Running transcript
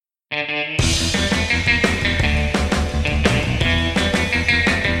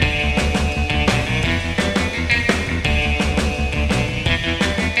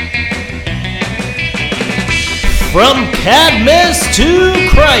From Cadmus to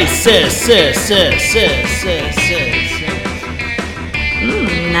Crisis.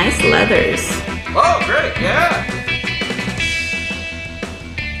 Nice leathers. Oh, great, yeah.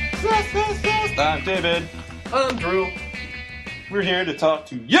 I'm David. I'm Drew. We're here to talk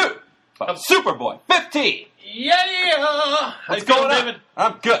to you about Superboy 15. Yeah! What's going on, David?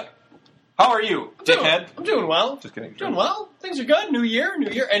 I'm good. How are you, dickhead? I'm doing well. Just kidding. Doing well. Things are good. New year.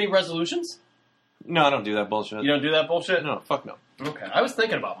 Any resolutions? No, I don't do that bullshit. You don't do that bullshit? No, fuck no. Okay, I was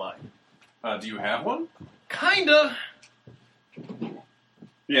thinking about mine. Do you have one? Kinda.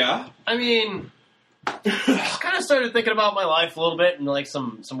 Yeah. I mean, kind of started thinking about my life a little bit and like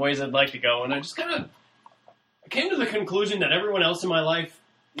some ways I'd like to go, and I just kind of came to the conclusion that everyone else in my life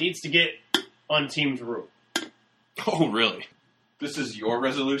needs to get on Team Drew. Oh, really? This is your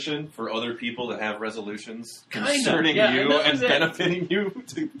resolution for other people to have resolutions Kinda, concerning yeah, you that and was it. benefiting you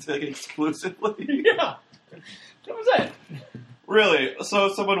exclusively? Yeah, that was it. Really? So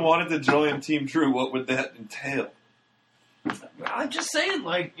if someone wanted to join Team Drew, what would that entail? I'm just saying,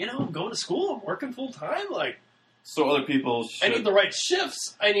 like, I'm going to school, I'm working full time, like, So other people I should... need the right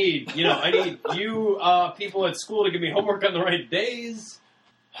shifts. I need you people at school to give me homework on the right days.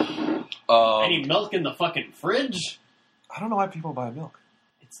 I need milk in the fucking fridge. I don't know why people buy milk.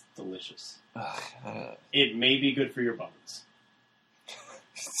 It's delicious. Uh, It may be good for your bones.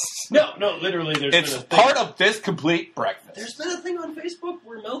 No, literally, there's it's been a thing. part of this complete breakfast. There's been a thing on Facebook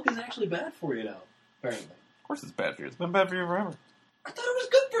where milk is actually bad for you now, apparently. Of course it's bad for you. It's been bad for you forever. I thought it was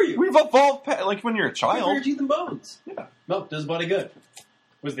good for you. We've evolved, like when you're a Good for your child. teeth and bones. Yeah. Milk does body good.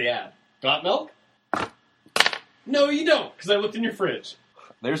 Was the ad. Got milk? No, you don't, because I looked in your fridge.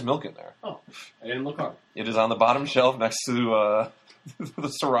 There's milk in there. Oh, I didn't look hard. It is on the bottom shelf next to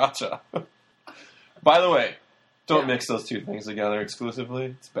the sriracha. By the way, don't mix those two things together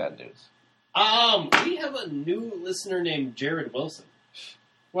exclusively. It's bad news. We have a new listener named Jared Wilson.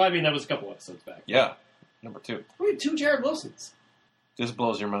 Well, I mean, that was a couple episodes back. Yeah. Number 2. We have 2 Jared Wilsons. This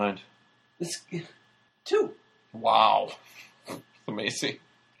blows your mind. It's 2 Wow. Amazing.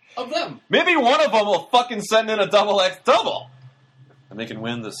 of them. Maybe one of them will fucking send in a double X double. And they can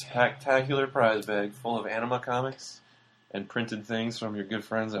win the spectacular prize bag full of anima comics and printed things from your good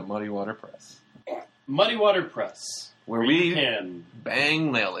friends at Muddy Water Press. Muddy Water Press. Where we can.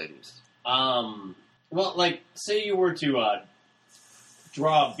 bang nail ladies. Well, like, say you were to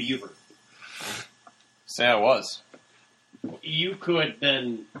draw a beaver. Say I was. You could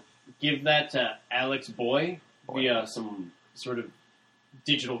then give that to Alex Boy via some sort of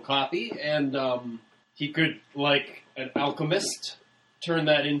digital copy, and he could, like an alchemist, turn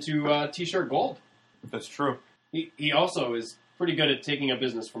that into T-shirt gold. That's true. He also is pretty good at taking a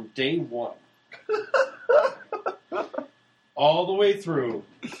business from day one. All the way through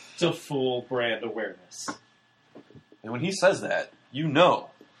to full brand awareness. And when he says that, you know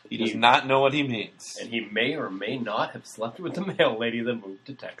he does not know what he means. And he may or may not have slept with the mail lady that moved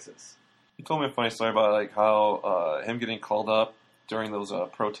to Texas. He told me a funny story about like how him getting called up during those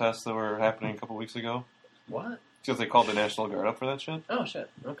protests that were happening a couple weeks ago. What? Because they called the National Guard up for that shit. Oh, shit.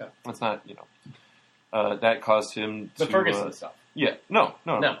 Okay. That's not, that caused him to... The Ferguson stuff. Yeah. No.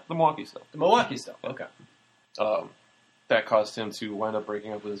 The Milwaukee stuff. The Milwaukee stuff. Okay. That caused him to wind up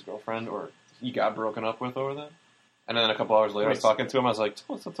breaking up with his girlfriend, or he got broken up with over that. And then a couple hours later, I was talking to him, I was like,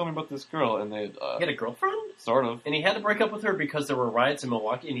 tell me about this girl. And they... He had a girlfriend? Sort of. And he had to break up with her because there were riots in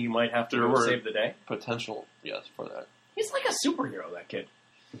Milwaukee and he might have to go save the day? Potential, yes, for that. He's like a superhero, that kid.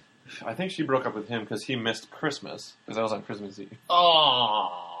 I think she broke up with him because he missed Christmas, because that was on Christmas Eve.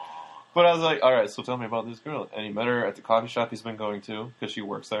 Oh. But I was like, alright, so tell me about this girl. And he met her at the coffee shop he's been going to, because she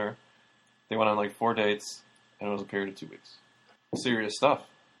works there. They went on like 4 dates, and it was a period of 2 weeks. Serious stuff.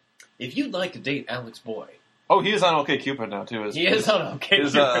 If you'd like to date Alex Boy... Oh, he is on OkCupid now, too. He is on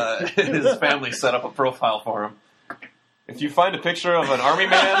OkCupid. His family set up a profile for him. If you find a picture of an army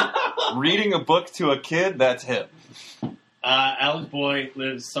man reading a book to a kid, that's him. Alex Boy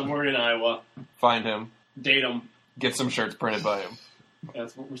lives somewhere in Iowa. Find him. Date him. Get some shirts printed by him.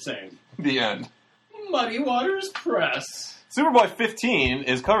 That's what we're saying. The end. Muddy Waters Press. Superboy 15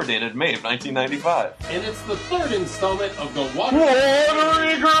 is cover dated May of 1995. And it's the 3rd installment of the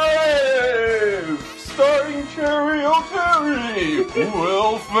Watery Grave! Starring Cherry O'Terry,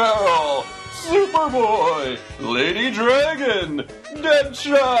 Will Ferrell, Superboy, Lady Dragon,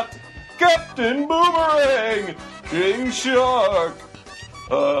 Deadshot, Captain Boomerang, King Shark,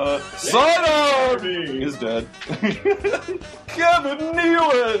 Sidearm is dead, Kevin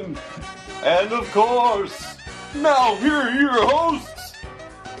Nealon, and of course, now here are your hosts,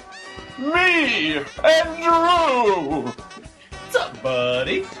 me and Drew. What's up,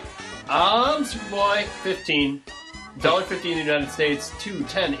 buddy? I'm Superboy 15. $1.50 in the United States,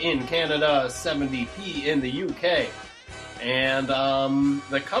 $2.10 in Canada, 70p in the UK. And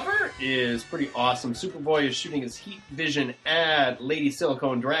the cover is pretty awesome. Superboy is shooting his heat vision at Lady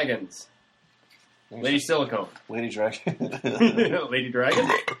Silicone Dragons. Lady Silicone. Lady Dragon. Lady Dragon?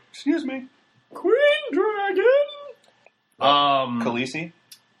 Excuse me. Queen Dragon! Khaleesi?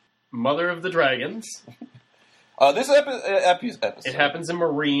 Mother of the Dragons. This episode. It happens in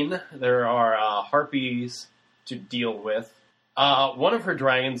Marine. There are harpies to deal with. One of her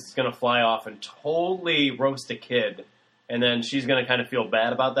dragons is going to fly off and totally roast a kid. And then she's going to kind of feel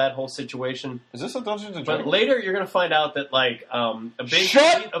bad about that whole situation. Is this a Dungeons and But Dragons? later you're going to find out that, like, a big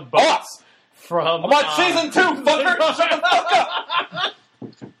Shut fleet of boats from... I'm on season 2, fucker! Shut the fuck up!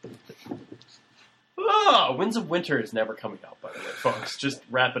 Winds of Winter is never coming out, by the way, folks. Just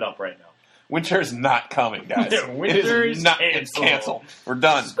wrap it up right now. Winter's not coming, guys. Yeah, winter's it is not. It's canceled. We're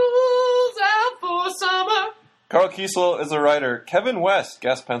done. School's out for summer. Carl Kiesel is the writer. Kevin West,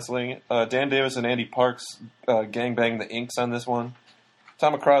 guest penciling. Dan Davis and Andy Parks gangbang the inks on this one.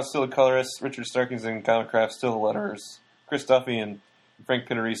 Tom McCraw still the colorist. Richard Starkings and Comic Craft still the letterers. Chris Duffy and Frank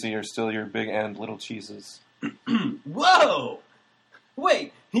Pinarisi are still your big and little cheeses. Whoa!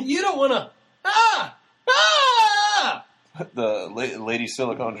 Wait, you don't want to... The Lady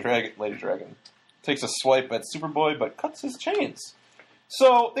Dragon takes a swipe at Superboy, but cuts his chains.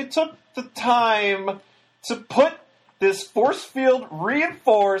 So they took the time to put this force field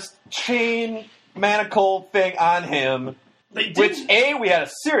reinforced chain manacle thing on him, which we had a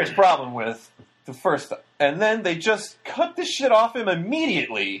serious problem with the first time. And then they just cut the shit off him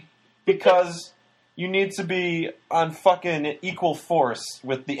immediately because you need to be on fucking equal force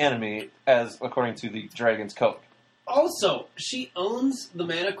with the enemy, as according to the Dragon's Code. Also, she owns the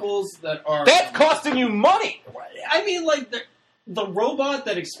manacles that are... That's costing you money! I mean, like, the robot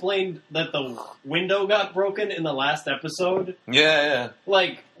that explained that the window got broken in the last episode... Yeah.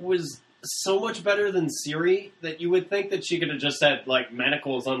 Like, was so much better than Siri that you would think that she could have just said, like,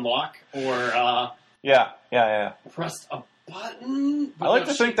 manacles unlock, or, Yeah. pressed a button. I like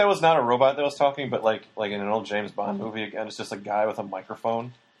to think that was not a robot that was talking, but like in an old James Bond movie, again, it's just a guy with a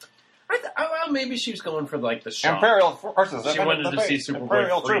microphone. Well, maybe she was going for, like, the shock. Imperial forces. She wanted to see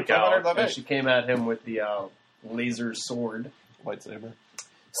Superboy freak out, and she came at him with the laser sword. Lightsaber.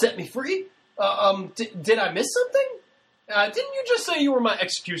 Set me free? Did I miss something? Didn't you just say you were my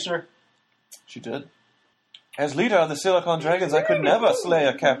executioner? She did. As leader of the Silicon Dragons, I could never slay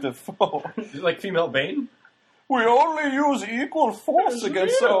a captive foe. Like female Bane? We only use equal force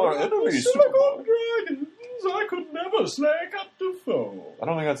against our enemies. Silicon Dragons, I could never slay a captive foe. I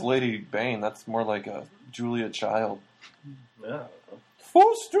don't think that's Lady Bane. That's more like a Julia Child. Yeah.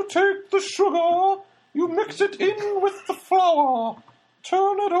 First you take the sugar, you mix it in with the flour.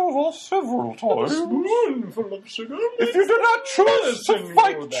 Turn it over several times. Spoonful of sugar. If you do not choose to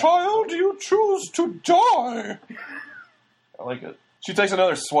fight, child, you choose to die. I like it. She takes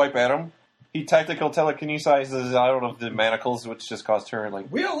another swipe at him. He tactical telekinesis out of the manacles, which just cost her, like...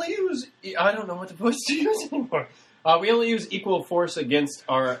 We only use... I don't know what the voice to use anymore. We only use equal force against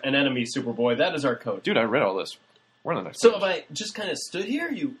an enemy, Superboy. That is our code. Dude, I read all this. We're on the next So page. if I just kind of stood here,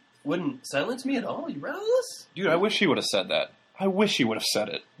 you wouldn't silence me at all? You read all this? Dude, I wish he would have said that. I wish he would have said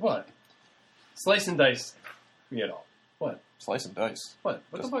it. What? Slice and dice me at all. What? Slice and dice. What?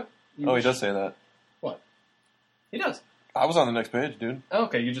 What Just- the fuck? Oh, he does say that. What? He does. I was on the next page, dude. Oh,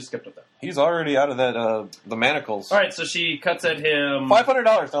 okay, you just skipped with that. He's already out of that, the manacles. All right, so she cuts at him,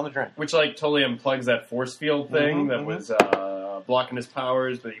 $500 down the drain. which like totally unplugs that force field thing that was blocking his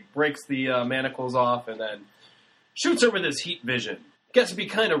powers, but he breaks the manacles off and then shoots her with his heat vision. Guess it'd be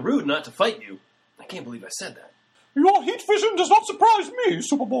kind of rude not to fight you. I can't believe I said that. Your heat vision does not surprise me,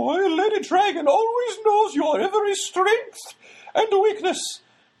 Superboy. Lady Dragon always knows your every strength and weakness.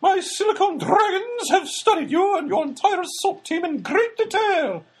 My Silicon Dragons have studied you and your entire assault team in great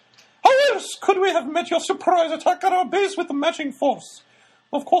detail. How else could we have met your surprise attack at our base with the matching force?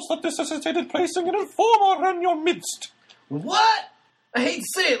 Of course, that necessitated placing an informer in your midst. What? I hate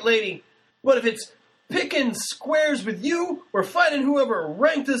to say it, lady, but if it's picking squares with you or fighting whoever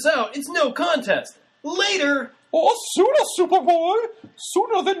ranked us out, it's no contest. Later. Or sooner, Superboy.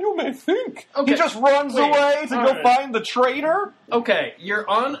 Sooner than you may think. Okay. He just runs Wait, away to all go right. find the traitor. Okay, you're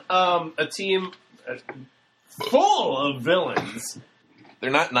on a team full of villains. They're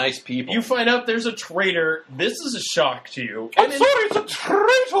not nice people. You find out there's a traitor. This is a shock to you. I'm And then- sorry, it's a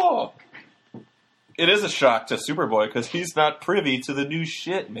traitor! It is a shock to Superboy, because he's not privy to the new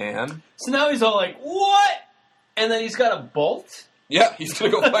shit, man. So now he's all like, what? And then he's got a bolt? Yeah, he's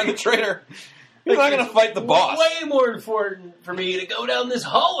gonna go find the traitor. He's not going to fight the boss. Way more important for me to go down this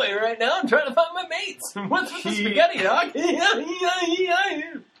hallway right now and try to find my mates. What's with the spaghetti, dog?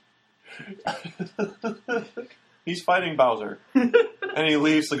 He's fighting Bowser. And he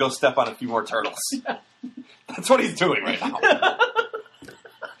leaves to go step on a few more turtles. That's what he's doing right now.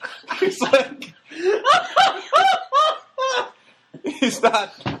 He's like... He's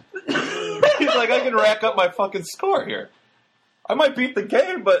not... He's like, I can rack up my fucking score here. I might beat the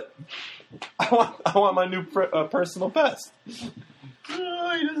game, but I want my new personal best.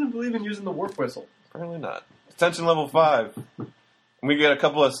 Oh, he doesn't believe in using the warp whistle. Apparently not. Attention level 5. We get a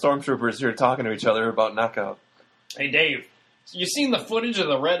couple of stormtroopers here talking to each other about Knockout. Hey, Dave, you seen the footage of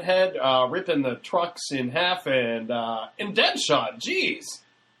the redhead ripping the trucks in half and Deadshot? Jeez.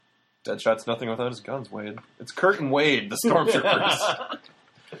 Deadshot's nothing without his guns, Wade. It's Kurt and Wade, the stormtroopers.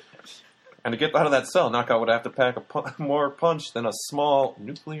 And to get out of that cell, Knockout would have to pack more punch than a small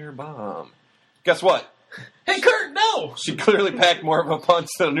nuclear bomb. Guess what? Hey, Kurt, no! She clearly packed more of a punch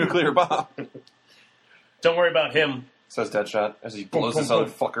than a nuclear bomb. Don't worry about him. Says Deadshot as he blows this other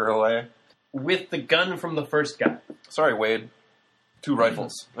fucker away. With the gun from the first guy. Sorry, Wade. 2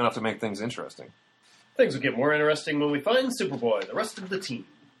 rifles. Enough to make things interesting. Things will get more interesting when we find Superboy, the rest of the team.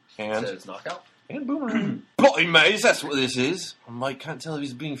 And? Says Knockout. And Boomerang. Bloody maze, that's what this is. Mike can't tell if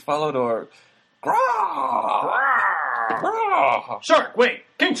he's being followed or... Grah! Grah! Shark, wait!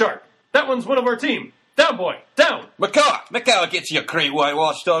 King Shark! That one's one of our team! Down, boy! Down! Macaw gets your great white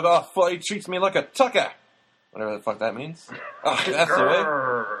watchdog off before he treats me like a tucker. Whatever the fuck that means. Oh, that's the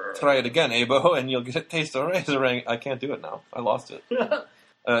way. Try it again, Abo, and you'll get a taste of Razorang. I can't do it now. I lost it.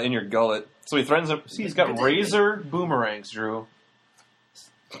 In your gullet. So he threatens him. See, he's got razor boomerangs, Drew.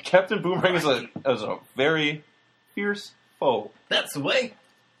 Captain Boomerang is a very fierce foe. That's the way.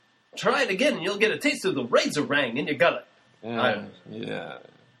 Try it again and you'll get a taste of the Razorang in your gullet. Yeah.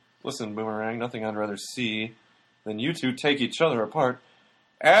 Listen, Boomerang, nothing I'd rather see than you two take each other apart.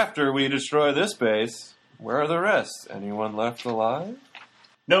 After we destroy this base, where are the rest? Anyone left alive?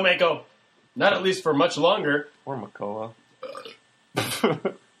 No, Mako. Not at least for much longer. Or Makoa.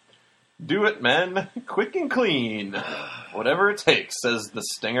 Do it, men. Quick and clean. Whatever it takes, says the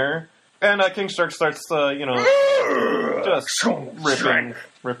Stinger. And King Shark starts, just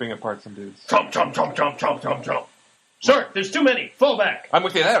ripping apart some dudes. Chomp. Shark, there's too many. Fall back. I'm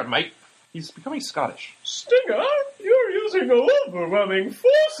with you there, mate. He's becoming Scottish. Stinger, you're using overwhelming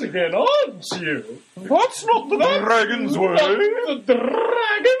force again, aren't you? That's not the dragon's way. Not the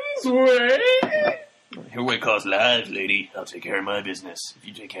dragon's way. Your way costs lives, lady. I'll take care of my business if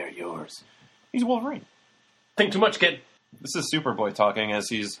you take care of yours. He's Wolverine. Think too much, kid. This is Superboy talking as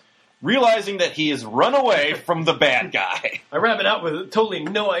he's realizing that he has run away from the bad guy. I wrap it out with totally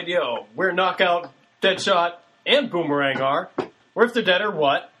no idea where Knockout, Deadshot, and Boomerang are, or if they're dead or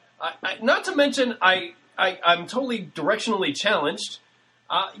what. Not to mention, I'm totally directionally challenged.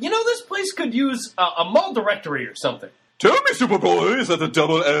 This place could use a mall directory or something. Tell me, Superboy, is that the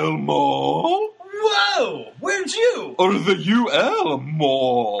Double L Mall? Whoa! Where'd you? Or the UL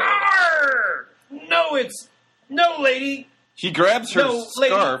Mall? Arr! No, lady. He grabs her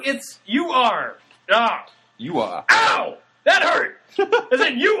scarf. Lady, it's you are. Ah. You are. Ow! That hurt! As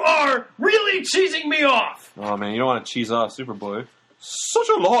in, you are really cheesing me off! Oh, man, you don't want to cheese off Superboy. Such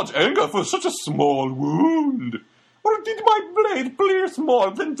a large anger for such a small wound. Or did my blade pierce more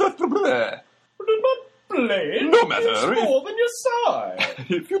than just the blade? Did my blade No matter. pierce more than your side?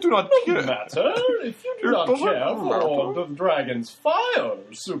 If you do not No care. matter. If you do not care for the dragon's fire,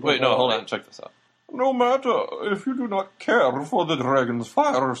 Superboy. Wait, no, hold on. Check this out. No matter if you do not care for the dragon's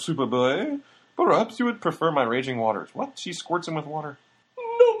fire, Superboy. Perhaps you would prefer my raging waters. What? She squirts him with water.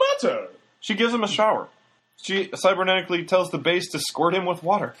 No matter. She gives him a shower. She cybernetically tells the base to squirt him with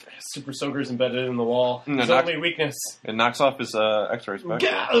water. Super Soaker's embedded in the wall. No, His only weakness. It knocks off his X-ray spectrum.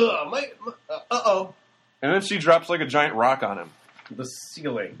 Uh-oh. And then she drops like a giant rock on him. The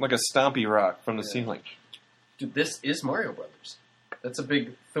ceiling. Like a stompy rock from the ceiling. Dude, this is Mario Brothers. That's a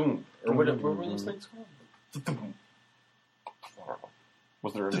big thump. Or what were those things called?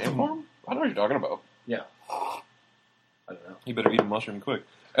 Was there a name for him? I don't know what you're talking about. Yeah. I don't know. You better eat a mushroom quick.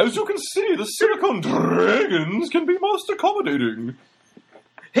 As you can see, the silicon dragons can be most accommodating.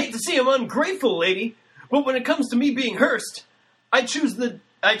 Hate to see him ungrateful, lady, but when it comes to me being Hearst, I choose D.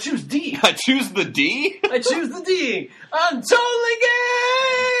 I choose the D? I choose the D. I'm totally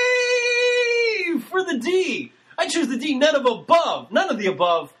gay for the D. I choose the D, none of the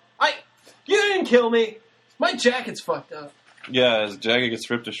above. You didn't kill me. My jacket's fucked up. Yeah, his jacket gets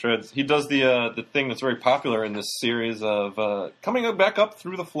ripped to shreds. He does the thing that's very popular in this series of coming back up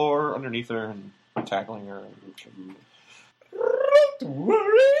through the floor underneath her and tackling her. Don't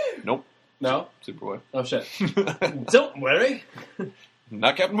worry. Nope. No? Superboy. Oh, shit. Don't worry.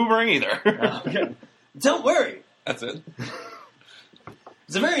 Not Captain Boomerang either. Okay. Don't worry. That's it.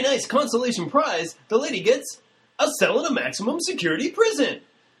 It's a very nice consolation prize the lady gets a cell in a maximum security prison,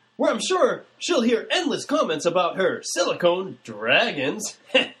 where I'm sure she'll hear endless comments about her silicone dragons.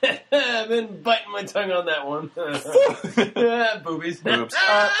 I've been biting my tongue on that one. Boobies. Oops.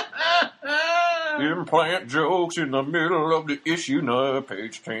 Implant jokes in the middle of the issue, no,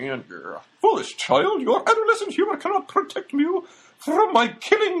 page 10. Yeah. Foolish child, your adolescent humor cannot protect you from my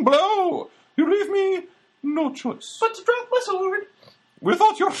killing blow. You leave me no choice. But to drop my sword.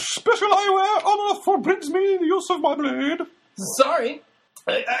 Without your special eyewear, honor forbids me the use of my blade. Sorry.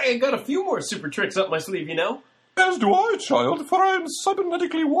 I got a few more super tricks up my sleeve, you know. As do I, child, for I am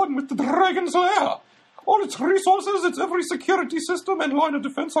cybernetically one with the dragon's lair. All its resources, its every security system and line of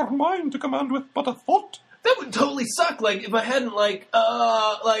defense are mine to command with but a thought. That would totally suck, like, if I hadn't, like,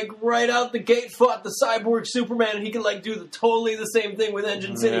 right out the gate fought the cyborg Superman and he could, like, do totally the same thing with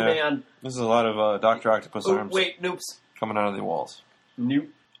Engine City Man. This is a lot of Dr. Octopus arms Wait, noops. coming out of the walls. Nope.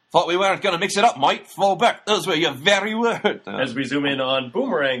 Thought we weren't going to mix it up, mate. Fall back. Those were your very words. As we zoom in on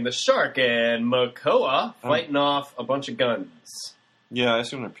Boomerang the Shark and Makoa fighting off a bunch of guns. Yeah, I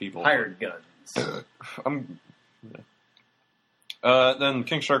assume they're people. Hired guns. Then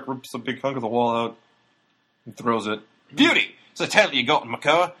King Shark rips a big hunk of the wall out and throws it. Beauty! So tell you got,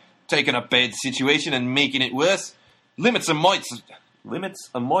 Makoa. Taking a bad situation and making it worse. Limits a mate's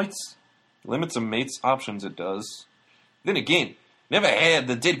options, it does. Then again, never had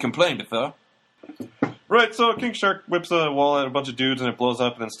the did complain before. Right, so King Shark whips a wall at a bunch of dudes and it blows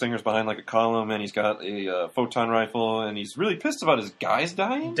up, and then Stinger's behind like a column, and he's got a photon rifle, and he's really pissed about his guys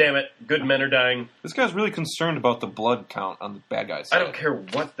dying. Damn it, good men are dying. This guy's really concerned about the blood count on the bad guys' side. I don't care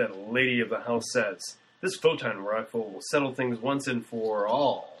what the lady of the house says. This photon rifle will settle things once and for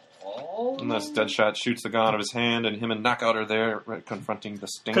all. Unless Deadshot shoots the gun out of his hand, and him and Knockout are there, right, confronting the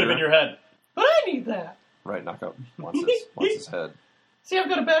Stinger. Could have been your head. But I need that. Right, Knockout wants his head. See, I've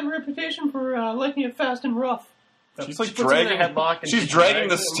got a bad reputation for liking it fast and rough. She's like She puts him in a dragging. headlock and She's she dragging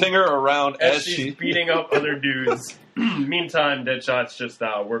the drags him Stinger around as as she's she beating up other dudes. Meantime, Deadshot's just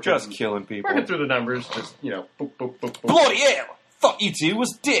working, just killing people. working through the numbers. Just boop, boop, boop, boop. Bloody hell! Fuck you two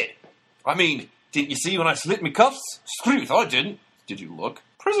was dead. I mean, didn't you see when I slit my cuffs? Truth, I didn't. Did you look?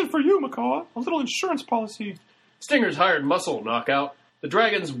 Present for you, Makoa. A little insurance policy. Stinger's hired muscle, Knockout. The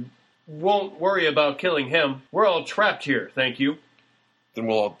dragons won't worry about killing him. We're all trapped here, thank you. Then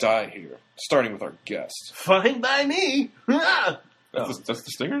we'll all die here, starting with our guest. Fine by me. That's the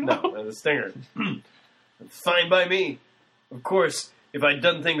Stinger? No, the Stinger. Fine by me. Of course, if I'd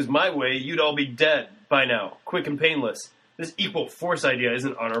done things my way, you'd all be dead by now, quick and painless. This equal force idea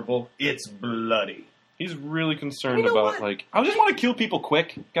isn't honorable, it's bloody. He's really concerned You know about, what? like, I just want to kill people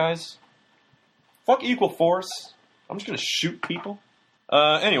quick, guys. Fuck equal force. I'm just going to shoot people.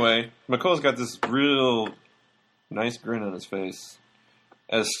 Anyway, Makoa's got this real nice grin on his face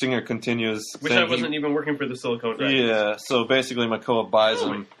as Stinger continues. Wish I wasn't even working for the Silicone Dragons. Yeah, so basically Makoa buys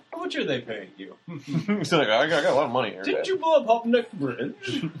him. How much are they paying you? He's like, I got a lot of money here. Didn't guys. you blow up Hopneck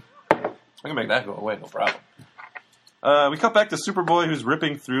Bridge? I can make that go away, no problem. We cut back to Superboy, who's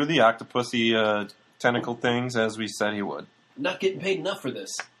ripping through the octopusy tentacle things as we said he would. Not getting paid enough for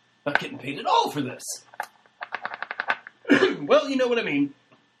this. Not getting paid at all for this. Well, you know what I mean.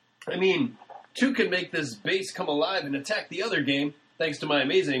 I mean, two can make this base come alive and attack the other game, thanks to my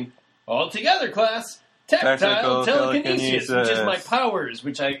amazing all-together class, Tactical tactile telekinesis, which is my telekinesis. powers,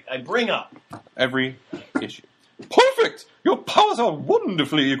 which I bring up. Every issue. Perfect! Your powers are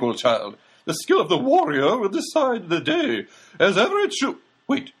wonderfully equal, child. The skill of the warrior will decide the day, as ever it should.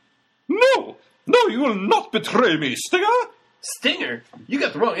 Wait. No! No, you will not betray me, Stinger! Stinger? You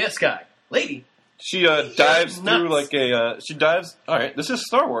got the wrong S guy. Lady. She dives nuts. through like a. She dives. All right, this is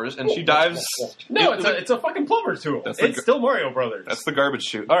Star Wars, and she dives. No, into it's a fucking plumber tool. That's It's the- still Mario Brothers. That's the garbage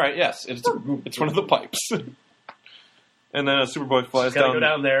chute. All right, yes, it's one of the pipes. And then Superboy flies She's got to down. go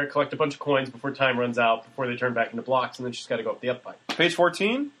down there, collect a bunch of coins before time runs out, before they turn back into blocks, and then she's got to go up the up pipe. Page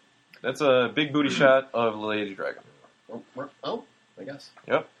 14. That's a big booty shot of Lady Dragon. Oh, I guess.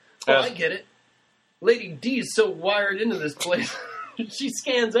 Yep. Oh, Yes. I get it. Lady D is so wired into this place. She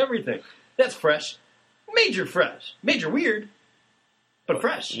scans everything. That's fresh. Major fresh. Major weird. But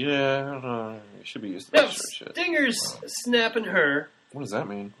fresh. Yeah, I don't know. You should be used to Now, that sort of shit. Stinger's snapping her. What does that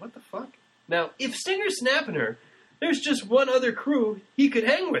mean? What the fuck? Now, if Stinger's snapping her, there's just one other crew he could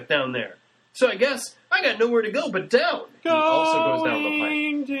hang with down there. So I guess I got nowhere to go but down. He also goes down the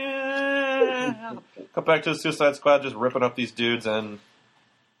pipe. Cut back to the Suicide Squad just ripping up these dudes and,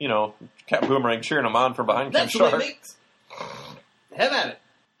 you know, Cat Boomerang cheering them on from behind King That's the way it Shark. makes. Have at it.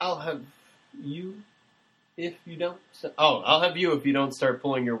 I'll have you if you don't... Oh, I'll have you if you don't start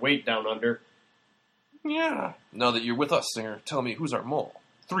pulling your weight down under. Yeah. Now that you're with us, Singer, tell me who's our mole.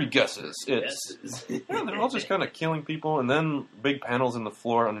 3 guesses. It's... Yeah, they're all just kind of killing people, and then big panels in the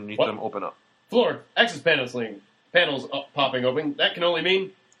floor underneath them open up. Floor, access panels popping open. That can only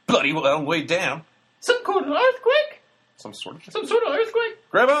mean... Bloody well way down. Some kind of earthquake? Some sort of... Some sort of earthquake?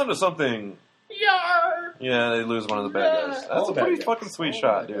 Grab onto something. Yar! Yeah, they lose one of the bad guys. That's a pretty fucking sweet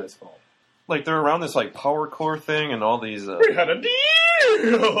shot, dude. Like, they're around this, like, power core thing and all these... We had a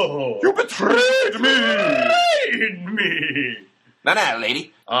deal! You betrayed me! Now,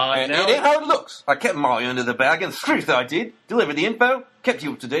 lady. It ain't how it looks. I kept Molly under the bag, and the truth I did. Delivered the info, kept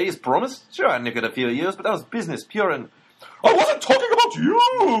you up to date as promised. Sure, I nickered a few years, but that was business, pure and... I wasn't talking about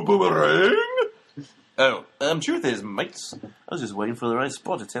you, Boomerang! Oh, truth is, mates, I was just waiting for the right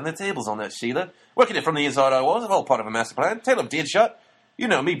spot to turn the tables on that Sheila. Working it from the inside I was, all part of a master plan. Tail of dead shot. You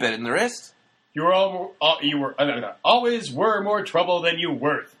know me better than the rest. You always were more trouble than you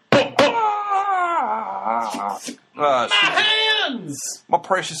worth. My hands! My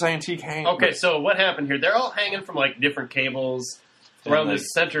precious antique hand. Okay, so what happened here? They're all hanging from, like, different cables around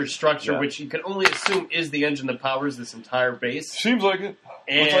this center structure, which you can only assume is the engine that powers this entire base. Seems like it.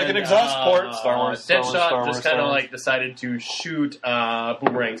 And, looks like an exhaust port. Star Wars. Deadshot just kind of, like, decided to shoot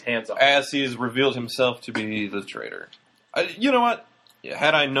Boomerang's hands off. As he has revealed himself to be the traitor. You know what?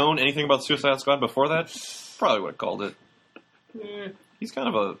 Had I known anything about Suicide Squad before that, probably would have called it. He's kind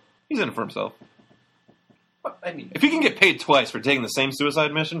of he's in it for himself. I mean, if he can get paid twice for taking the same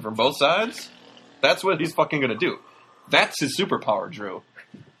suicide mission from both sides, that's what he's fucking gonna do. That's his superpower, Drew.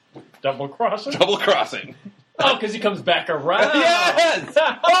 Double crossing? Double crossing. Oh, because he comes back around. Yes!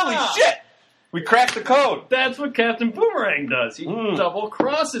 Holy shit! We cracked the code. That's what Captain Boomerang does. He double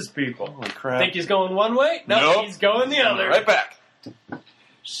crosses people. Holy crap. Think he's going one way? Nope. He's going the other. Right back.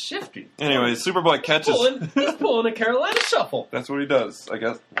 Shifty. Anyway, Superboy catches... He's pulling a Carolina shuffle. That's what he does, I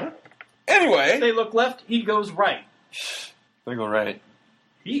guess. Anyway. They look left, he goes right. They go right.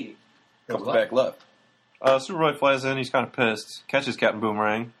 He comes back left. Superboy flies in, he's kind of pissed. Catches Captain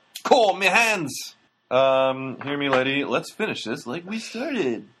Boomerang. Cool, me hands! Hear me, lady. Let's finish this like we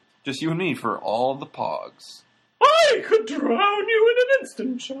started. Just you and me for all the pogs. I could drown you in an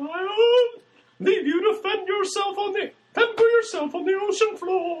instant, child. Leave you to fend for yourself on the ocean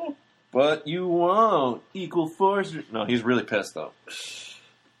floor. But you won't. Equal force... No, he's really pissed, though.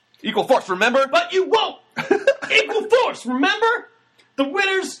 Equal force, remember? But you won't! Equal force, remember? The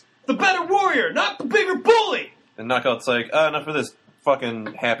winner's the better warrior, not the bigger bully! And Knockout's like, enough of this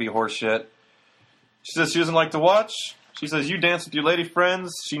fucking happy horse shit. She says she doesn't like to watch. She says, you dance with your lady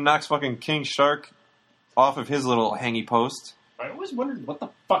friends. She knocks fucking King Shark off of his little hangy post. I always wondered what the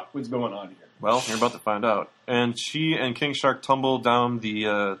fuck was going on here. Well, you're about to find out. And she and King Shark tumble down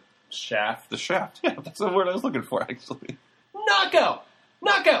the... shaft. The shaft. Yeah, that's the word I was looking for, actually. Knockout!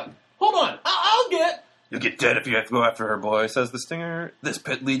 Knockout! Hold on. I'll get... You'll get dead if you have to go after her, boy, says the Stinger. This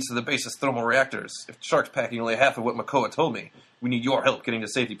pit leads to the base's thermal reactors. If Shark's packing only half of what Makoa told me, we need your help getting to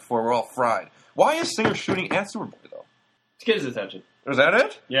safety before we're all fried. Why is Stinger shooting at Superboy, though? To get his attention. Is that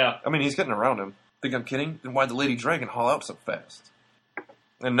it? Yeah. I mean, he's getting around him. Think I'm kidding? Then why'd the Lady Dragon haul out so fast?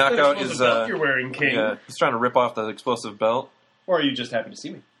 And Knockout is, the belt you're wearing, King. Yeah, he's trying to rip off the explosive belt. Or are you just happy to see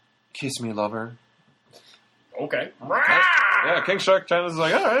me? Kiss me, lover. Okay. Yeah, King Shark China's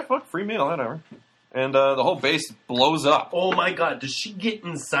like, alright, fuck, free meal, whatever. And the whole base blows up. Oh my god, does she get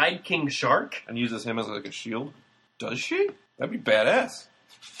inside King Shark? And uses him as like a shield? Does she? That'd be badass.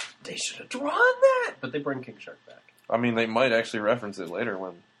 They should have drawn that! But they bring King Shark back. I mean, they might actually reference it later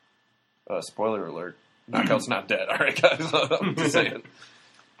when... spoiler alert. Knockout's not dead, alright guys? I'm just saying.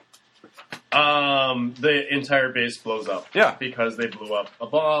 The entire base blows up. Yeah. Because they blew up a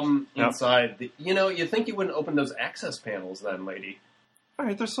bomb inside. You think you wouldn't open those access panels then, lady.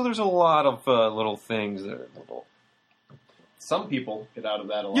 Alright, there's a lot of little things that are little... Some people get out of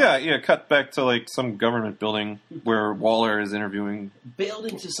that a lot. Yeah, cut back to like some government building where Waller is interviewing. Bailed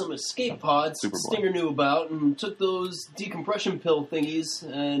into some escape pods Superboy. Stinger knew about and took those decompression pill thingies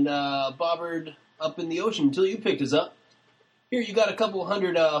and bobbered up in the ocean until you picked us up. Here, you got a couple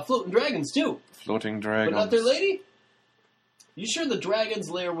hundred floating dragons, too. Floating dragons. But not their lady? You sure the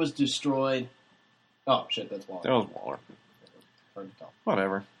dragon's lair was destroyed? Oh, shit, that's Waller. That was Waller. Hard to tell.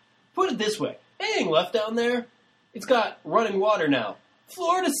 Whatever. Put it this way. Anything left down there? It's got running water now.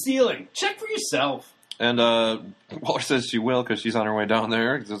 Floor to ceiling. Check for yourself. And Waller says she will because she's on her way down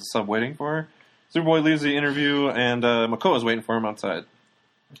there because there's a sub waiting for her. Superboy leaves the interview and Makoa's waiting for him outside.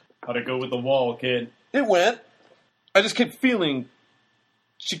 How'd it go with the wall, kid? It went. I just kept feeling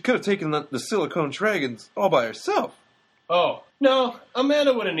she could have taken the silicone dragons all by herself. Oh, no,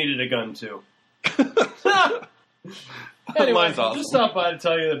 Amanda would have needed a gun, too. Anyway, Mine's awesome. just stop by to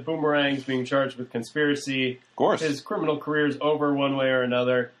tell you that Boomerang's being charged with conspiracy. Of course. His criminal career's over one way or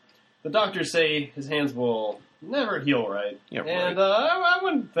another. The doctors say his hands will never heal right. Yeah, and I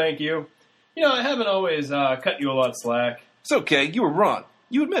wouldn't thank you. You know, I haven't always cut you a lot of slack. It's okay. You were wrong.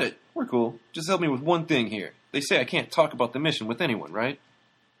 You admit it. We're cool. Just help me with one thing here. They say I can't talk about the mission with anyone, right?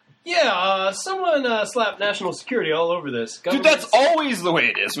 Yeah, someone slapped national security all over this. Dude, that's always the way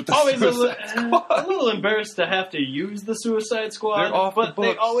it is with the always Suicide Squad. a little embarrassed to have to use the Suicide Squad, They're off the but they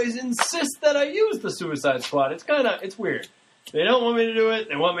books. always insist that I use the Suicide Squad. It's weird. They don't want me to do it.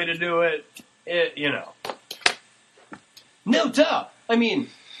 They want me to do it. You know. No duh. I mean,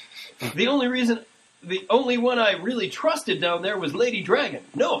 the only one I really trusted down there was Lady Dragon.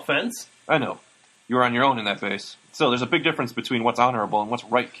 No offense. I know. You were on your own in that base. Still, there's a big difference between what's honorable and what's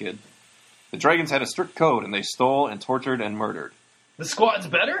right, kid. The Dragons had a strict code, and they stole and tortured and murdered. The squad's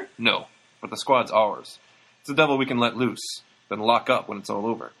better? No, but the squad's ours. It's a devil we can let loose, then lock up when it's all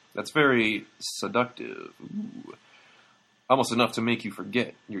over. That's very seductive. Ooh. Almost enough to make you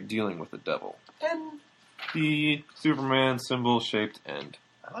forget you're dealing with the devil. And The Superman symbol-shaped end.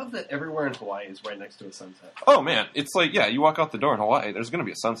 I love that everywhere in Hawaii is right next to a sunset. Oh, man. It's like, yeah, you walk out the door in Hawaii, there's going to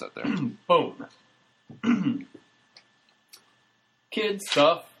be a sunset there. Boom. Kid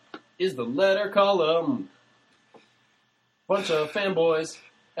stuff is the letter column. Bunch of fanboys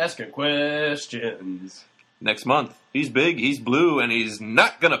asking questions. Next month, he's big, he's blue, and he's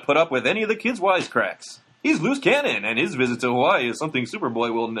not going to put up with any of the kids' wisecracks. He's loose cannon, and his visit to Hawaii is something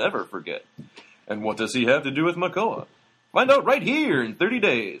Superboy will never forget. And what does he have to do with Makoa? Find out right here in 30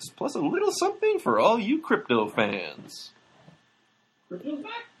 days, plus a little something for all you crypto fans. Crypto's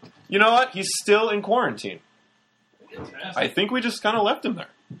back? You know what? He's still in quarantine. Fantastic. I think we just kind of left him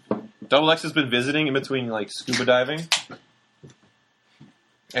there. Double X has been visiting in between, like, scuba diving.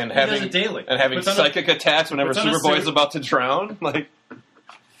 And He does having it daily. and having Puts on a- psychic attacks whenever puts on a Superboy is suit. about to drown. Like,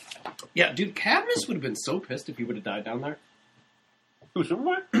 Yeah, dude, Cadmus would have been so pissed if he would have died down there. who,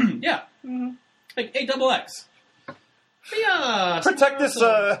 Superboy? Yeah. Like, hey, Double X. Yeah. Protect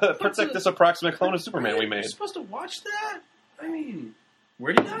this approximate clone of Superman we made. You're supposed to watch that? I mean,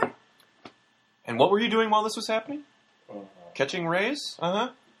 where'd he die? And what were you doing while this was happening? Catching rays? Uh-huh.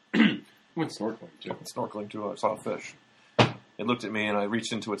 Went snorkeling, too. Snorkeling too. I saw a fish. It looked at me and I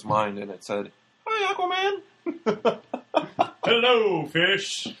reached into its mind and it said, "Hi, Aquaman." Hello,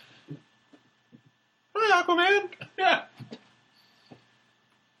 fish. Hi, Aquaman. Yeah.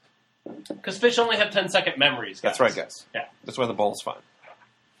 Because fish only have 10-second memories, guys. That's right, guys. Yeah. That's why the ball's fine.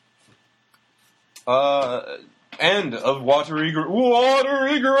 End of Watery Grave.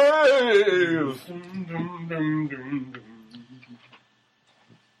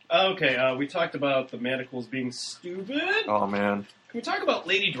 Okay, we talked about the manacles being stupid. Oh, man. Can we talk about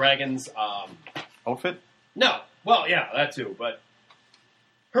Lady Dragon's, Outfit? No. Well, yeah, that too, but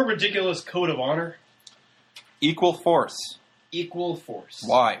her ridiculous code of honor. Equal force. Equal force.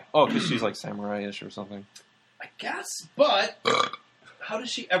 Why? Oh, because she's like samurai-ish or something. I guess, but how does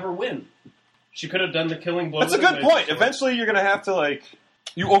she ever win? She could have done the killing blow. That's a good point. Eventually, you're going to have to, like,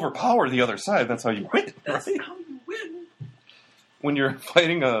 you overpower the other side. That's how you win, That's right? how you win. When you're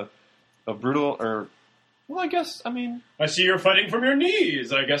fighting a brutal, or, well, I guess, I mean... I see you're fighting from your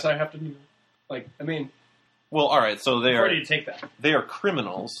knees. I guess I have to, like, I mean, Well, all right, so where do you take that? they are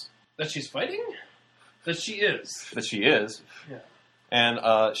criminals, That she's fighting? That she is. that she is, Yeah. and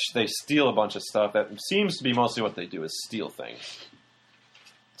they steal a bunch of stuff. That seems to be mostly what they do, is steal things.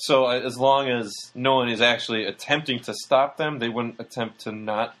 So as long as no one is actually attempting to stop them, they wouldn't attempt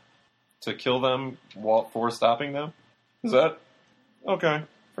to kill them for stopping them. Is that... Okay,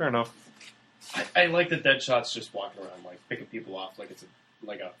 fair enough. I like that Deadshot's just walking around, like, picking people off like it's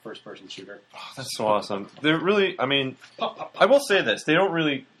a first-person shooter. Oh, that's so awesome. They're really, I mean, Pop, pop, pop. I will say this. They don't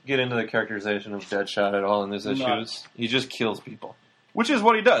really get into the characterization of Deadshot at all in these Not. issues. He just kills people. Which is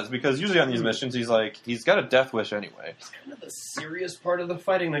what he does, because usually on these missions, he's got a death wish anyway. It's kind of the serious part of the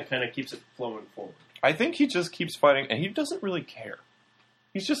fighting that kind of keeps it flowing forward. I think he just keeps fighting, and he doesn't really care.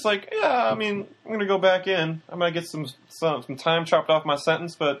 He's just like, yeah, I mean, I'm going to go back in. I might get some time chopped off my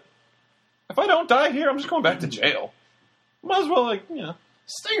sentence, but if I don't die here, I'm just going back to jail. Might as well, like, you know.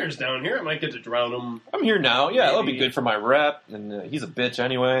 Stinger's down here. I might get to drown him. I'm here now. Yeah, that'll be Maybe. good for my rep. And he's a bitch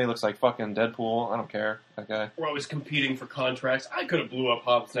anyway. He looks like fucking Deadpool. I don't care. That guy. We're always competing for contracts. I could have blew up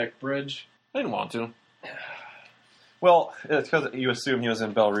Hobbs Neck Bridge. I didn't want to. Well, it's because you assume he was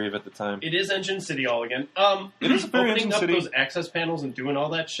in Belle Reve at the time. It is Engine City all again. It is very opening Engine up City. those access panels and doing all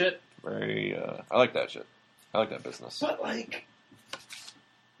that shit. Very, I like that shit. I like that business. But like,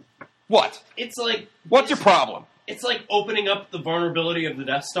 What? it's like What's your problem? It's like opening up the vulnerability of the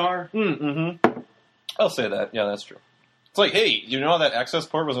Death Star. Mm-hmm. I'll say that. Yeah, that's true. It's like, hey, you know that access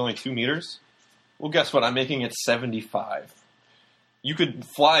port was only 2 meters? Well, guess what? I'm making it 75. You could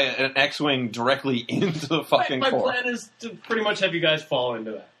fly an X-Wing directly into the fucking My core. plan is to pretty much have you guys fall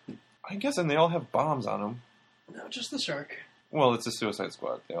into that. I guess, and they all have bombs on them. No, just the shark. Well, it's a Suicide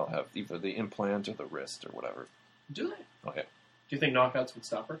Squad. They all have either the implant or the wrist or whatever. Do they? Okay. Do you think knockouts would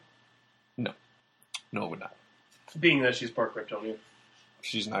stop her? No, it would not. Being that she's part Kryptonian.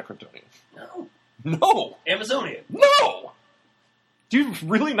 She's not Kryptonian. No. No! Amazonian. No! Do you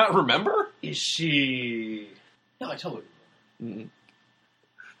really not remember? Is she... No, I totally remember. Mm-mm.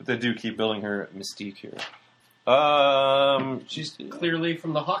 But they do keep building her mystique here. She's clearly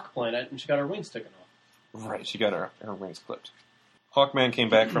from the Hawk planet, and she got her wings taken off. Right, she got her wings clipped. Hawkman came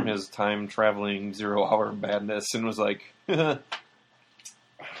back from his time-traveling 0-hour madness and was like...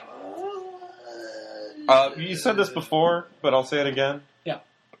 you said this before, but I'll say it again. Yeah.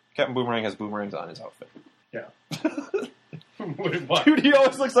 Captain Boomerang has boomerangs on his outfit. Yeah. What? Dude, he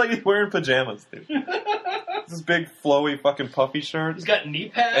always looks like he's wearing pajamas, dude. This big, flowy, fucking puffy shirt. He's got knee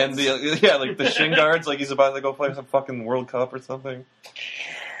pads. And like the shin guards, like he's about to go play some fucking World Cup or something.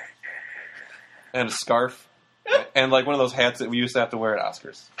 And a scarf. And like one of those hats that we used to have to wear at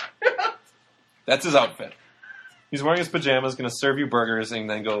Oscars. That's his outfit. He's wearing his pajamas, gonna serve you burgers, and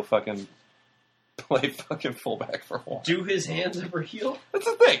then go fucking play fucking fullback for a while. Do his hands ever heal? That's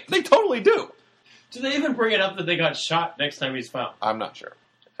the thing. They totally do. Do they even bring it up that they got shot next time he's found? I'm not sure.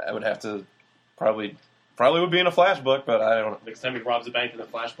 I would have to probably would be in a flash book, but I don't know. Next time he robs a bank in the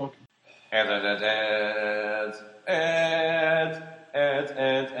flash book?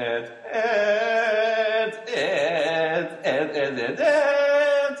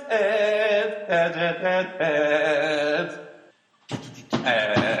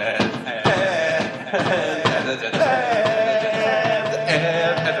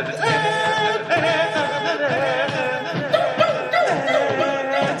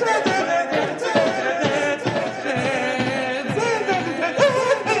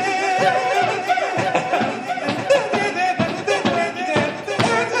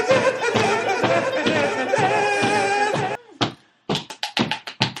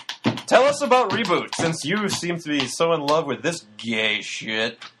 Tell us about Reboot, since you seem to be so in love with this gay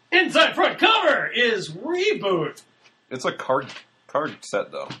shit. Inside front cover is Reboot. It's a card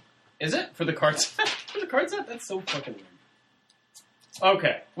set, though. Is it? For the card set? For the card set? That's so fucking weird.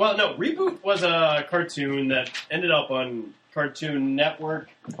 Okay. Well, no. Reboot was a cartoon that ended up on Cartoon Network.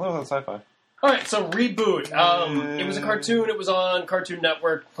 Oh, that's sci-fi. Alright, so Reboot. It was a cartoon. It was on Cartoon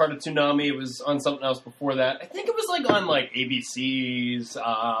Network, part of Toonami. It was on something else before that. I think it was like on like ABC's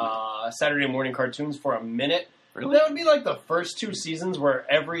Saturday morning cartoons for a minute. Really? That would be like the first 2 seasons where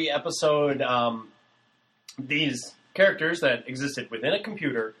every episode, these characters that existed within a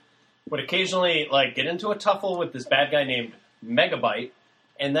computer would occasionally like get into a tuffle with this bad guy named Megabyte.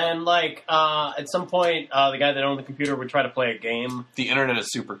 And then, like, at some point, the guy that owned the computer would try to play a game. The internet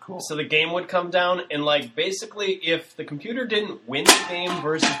is super cool. So the game would come down, and, like, basically, if the computer didn't win the game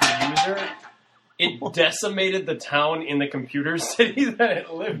versus the user, it decimated the town in the computer city that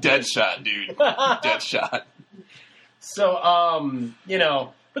it lived in. Deadshot, dude. Deadshot. So, you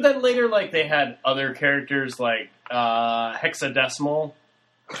know, but then later, like, they had other characters, like, Hexadecimal,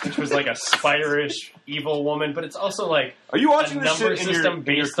 which was like a spiderish evil woman, but it's also like Are you watching a this number shit in system your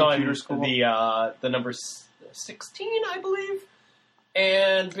based computer on school? the number 16, I believe.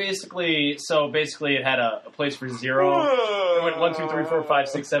 And basically, it had a place for 0. It went 1, 2, 3, 4, 5,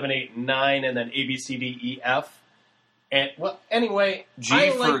 6, 7, 8, 9, and then A, B, C, D, E, F. And well, anyway, G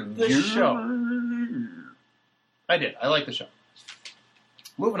I for like the show. I did. I like the show.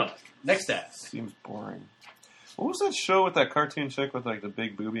 Moving on. Next ad. Seems boring. What was that show with that cartoon chick with like the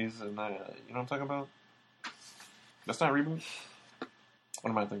big boobies and you know what I'm talking about? That's not Reboot?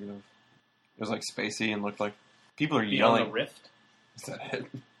 What am I thinking of? It was like spacey and looked like people are Beyond yelling. the Rift. Is that it?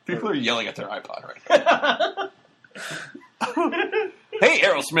 People are yelling at their iPod right now. Hey,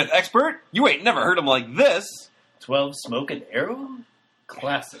 Aerosmith expert! You ain't never heard him like this! 12 Smoke and Arrow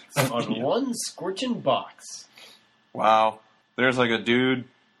classics on Yeah. one scorching box. Wow. There's like a dude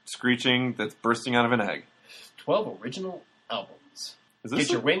screeching that's bursting out of an egg. 12 original albums. Is this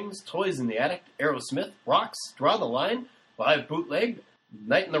Get Your Wings, Toys in the Attic, Aerosmith, Rocks, Draw the Line, Live Bootleg,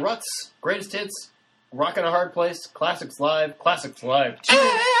 Night in the Ruts, Greatest Hits, Rockin' a Hard Place, Classics Live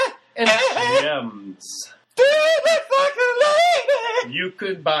 2, and Gems. You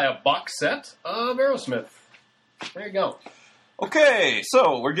could buy a box set of Aerosmith. There you go. Okay,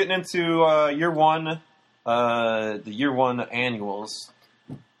 so we're getting into year one, the year one annuals.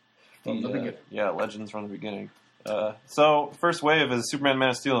 From the beginning. Yeah, Legends from the beginning. So, first wave is Superman, Man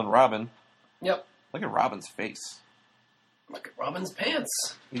of Steel, and Robin. Yep. Look at Robin's face. Look at Robin's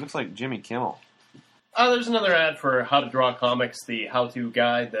pants. He looks like Jimmy Kimmel. There's another ad for How to Draw Comics, the how-to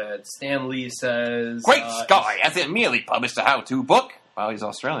guide that Stan Lee says... Great Sky hasn't merely published a how-to book. Wow, he's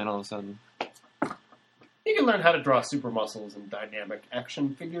Australian all of a sudden. You can learn how to draw super muscles and dynamic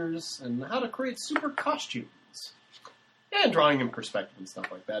action figures, and how to create super costumes. And drawing in perspective and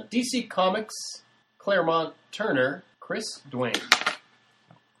stuff like that. DC Comics, Claremont Turner, Chris Duane.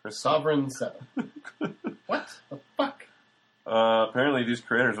 Sovereign 7. What the fuck? Apparently these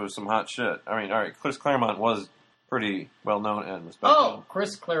creators were some hot shit. I mean, alright, Chris Claremont was pretty well-known and respected. Oh,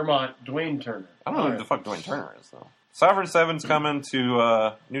 Chris Claremont, Duane Turner. I don't know who the fuck Duane Turner is, though. Sovereign 7's coming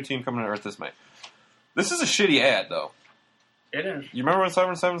to, new team coming to Earth this May. This is a shitty ad, though. It is. You remember when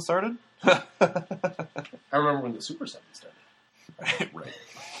Sovereign 7 started? I remember when the Super 7 started. Right.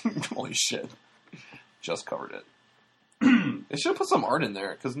 Holy shit. Just covered it. They should have put some art in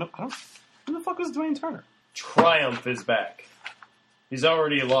there, because who the fuck was Duane Turner? Triumph is back. He's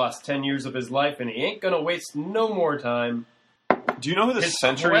already lost 10 years of his life, and he ain't gonna waste no more time. Do you know who the His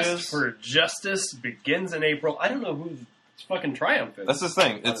Century quest is? for justice begins in April. I don't know who fucking Triumph is. That's the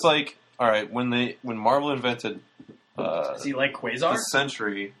thing. It's like, alright, when Marvel invented Is he like Quasar? the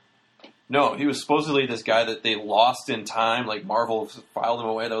Century... No, he was supposedly this guy that they lost in time. Like, Marvel filed him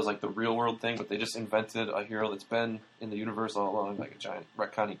away. That was, like, the real-world thing. But they just invented a hero that's been in the universe all along, like a giant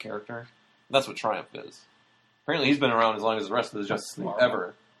retconny character. And that's what Triumph is. Apparently, he's been around as long as the rest of the Justice League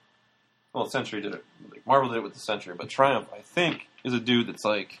ever. Well, Century did it. Like, Marvel did it with the Century. But Triumph, I think, is a dude that's,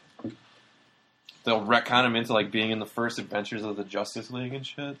 like... They'll retcon him into, like, being in the first adventures of the Justice League and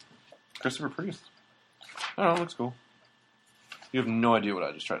shit. Christopher Priest. I don't know, looks cool. You have no idea what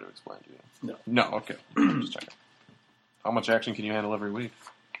I just tried to explain to you. No. No, okay. Just checking. How much action can you handle every week?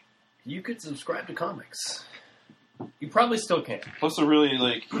 You could subscribe to comics. You probably still can. Plus a really,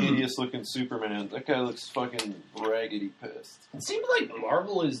 like, hideous-looking Superman. That guy looks fucking raggedy pissed. It seems like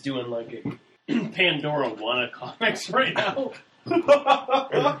Marvel is doing like a Pandora Wanna comics right now.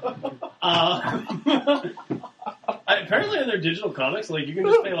 Apparently in their digital comics, like, you can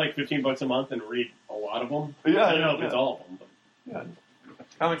just pay like $15 a month and read a lot of them. Yeah, I don't know if yeah. it's all of them. But. Yeah.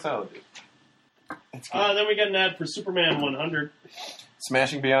 Comic Salad, dude. Then we got an ad for Superman 100.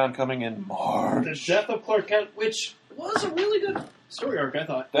 Smashing Beyond coming in March. The Death of Clark Kent, which was a really good story arc, I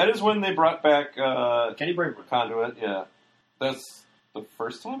thought. That is when they brought back Kenny Braver. Conduit, yeah. That's the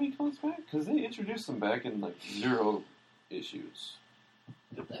first time he comes back? Because they introduced him back in, like, 0 issues.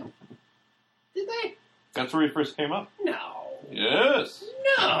 Did they? Did they? That's where he first came up. No. Yes.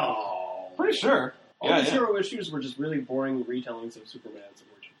 No. Pretty sure. All Yeah, the yeah. 0 issues were just really boring retellings of Superman's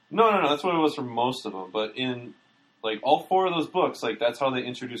origin. No, that's what it was for most of them. But in, like, all 4 of those books, like, that's how they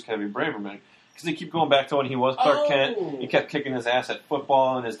introduced Kevin Braverman. Because they keep going back to when he was Clark Kent. He kept kicking his ass at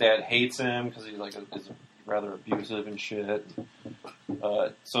football, and his dad hates him because he's, like, is rather abusive and shit.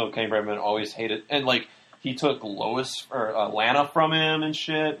 So Kenny Braverman always hated... And, like, he took Lois, or Lana from him and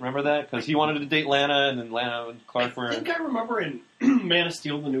shit. Remember that? Because he wanted to date Lana, and then Lana and Clark were... I think I remember in Man of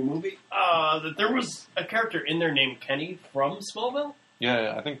Steel, the new movie, that there was a character in there named Kenny from Smallville.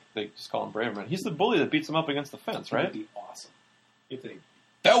 Yeah, I think they just call him Braverman. He's the bully that beats him up against the fence, right? That would be awesome. If they...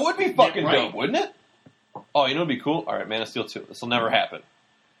 That would be fucking right. dope, wouldn't it? Oh, you know what'd be cool? Alright, Man of Steel 2. This will never happen.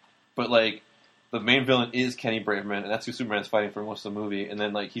 But, like, the main villain is Kenny Braverman, and that's who Superman's fighting for most of the movie. And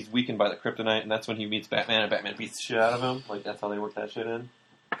then, like, he's weakened by the kryptonite, and that's when he meets Batman, and Batman beats the shit out of him. Like, that's how they work that shit in.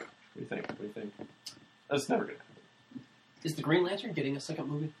 What do you think? That's never gonna happen. Is the Green Lantern getting a second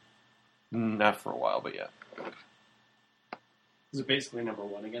movie? Not for a while, but yeah. Is it basically number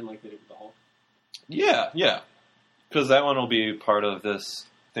 1 again, like they did with the Hulk? Yeah. Because that one will be part of this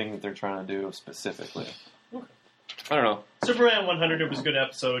thing that they're trying to do specifically. Okay. I don't know. Superman 100, it was a good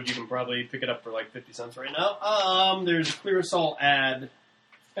episode. You can probably pick it up for like 50 cents right now. There's a Clearasil ad.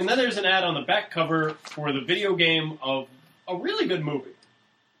 And then there's an ad on the back cover for the video game of a really good movie.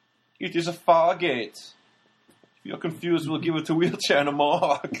 It is a Fargate. If you're confused, we'll give it to Wheelchair and a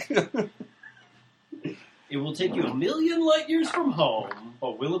Mark. It will take you 1,000,000 light years from home,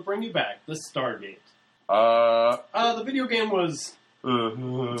 but will it bring you back? The Stargate. The video game was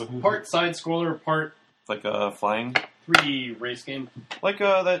part side-scroller, part like a flying... 3D race game. Like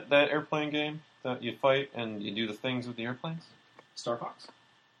that airplane game that you fight and you do the things with the airplanes? Star Fox?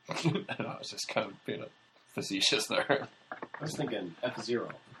 I don't know, I was just kind of being facetious there. I was thinking F-Zero.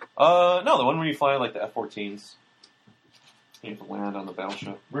 No, the one where you fly like the F-14s. You have to land on the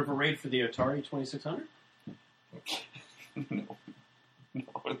battleship. River Raid for the Atari 2600? No,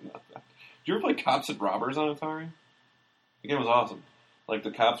 it's not that. Did you ever play Cops and Robbers on Atari? The game was awesome. Like,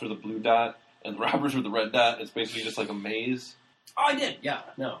 the cops were the blue dot, and robbers with the red dot. It's basically just like a maze. Oh, I did. Yeah.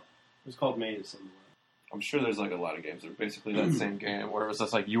 No, it was called Maze. I'm sure there's like a lot of games that are basically that same game where it was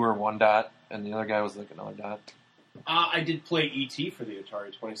just like you were one dot and the other guy was like another dot. I did play E.T. for the Atari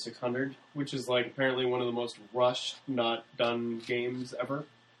 2600, which is like apparently one of the most rushed, not done games ever.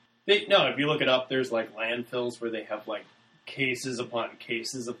 If you look it up, there's like landfills where they have like cases upon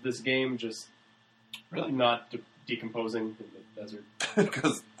cases of this game just Really? not decomposing in the desert.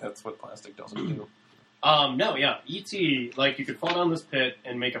 Because that's what plastic doesn't do. No, yeah. E.T., like, you could fall down this pit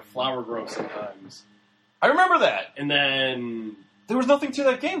and make a flower grow sometimes. I remember that. And then There was nothing to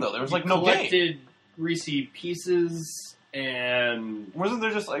that game though. There was like no game. collected Reese pieces, and Wasn't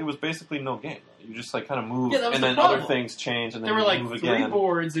there just like it was basically no game? Though. You just like kind of move, Yeah, that was and the then problem. other things change, and then there were you like move 3 again.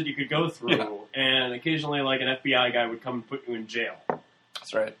 boards that you could go through, Yeah. and occasionally, like, an FBI guy would come and put you in jail.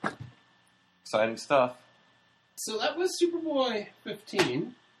 That's right. Exciting stuff. So that was Superboy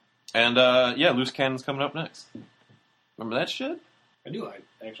 15. And Loose Cannon's coming up next. Remember that shit? I do. I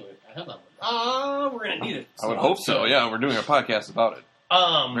have that one. We're gonna need it. I would hope so. Yeah, we're doing a podcast about it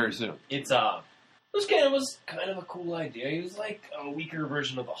very soon. It's Loose Cannon was kind of a cool idea. He was like a weaker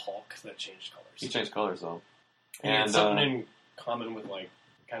version of the Hulk that changed colors. He changed colors though, He had something in common with like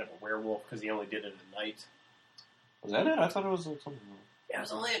kind of a werewolf because he only did it at night. was that it? I thought it was like something. Yeah, it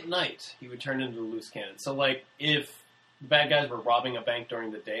was only at night he would turn into a Loose Cannon. So like if the bad guys were robbing a bank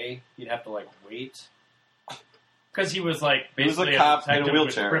during the day, he'd have to like wait. Because he was like He was a basically cop in a detective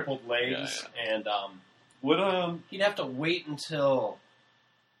wheelchair. with crippled legs, and What he'd have to wait until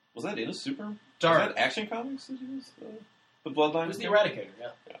was that in a super? dark. Was that Action Comics that used the Bloodline? It was the Eradicator,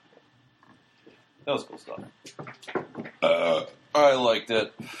 yeah. That was cool stuff. I liked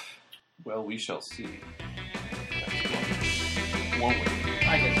it. Well, we shall see. Won't we?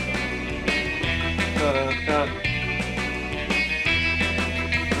 I guess so.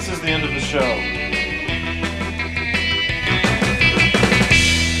 This is the end of the show.